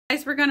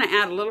Guys, we're going to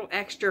add a little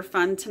extra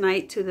fun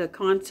tonight to the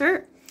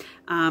concert.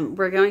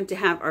 We're going to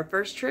have our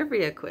first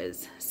trivia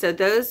quiz. So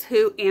those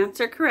who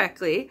answer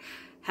correctly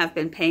have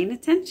been paying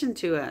attention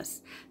to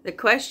us. The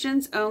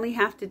questions only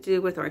have to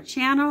do with our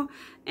channel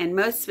and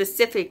most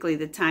specifically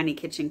the Tiny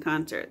Kitchen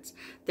concerts.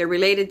 They're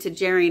related to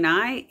Jerry and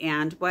I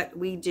and what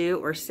we do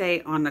or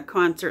say on the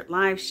concert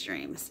live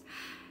streams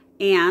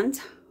and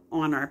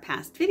on our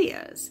past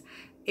videos.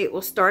 It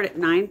will start at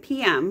 9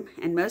 p.m.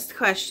 and most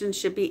questions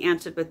should be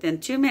answered within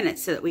 2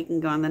 minutes so that we can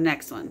go on the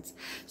next ones.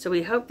 So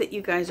we hope that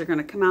you guys are going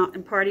to come out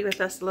and party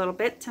with us a little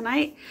bit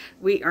tonight.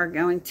 We are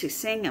going to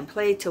sing and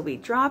play till we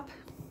drop.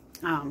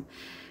 I'm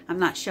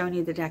not showing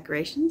you the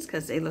decorations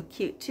because they look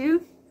cute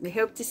too. We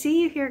hope to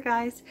see you here,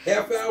 guys.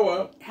 Half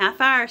hour. Half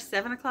hour,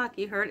 7 o'clock.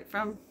 You heard it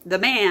from the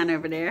man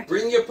over there.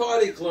 Bring your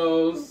party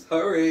clothes.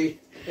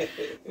 Hurry.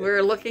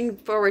 We're looking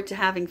forward to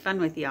having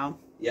fun with y'all.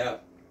 Yeah.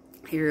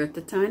 Here at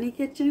the Tiny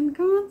Kitchen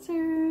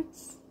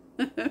concerts.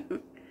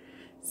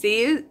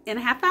 See you in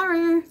a half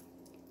hour.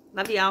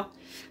 Love y'all.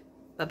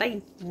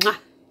 Bye-bye.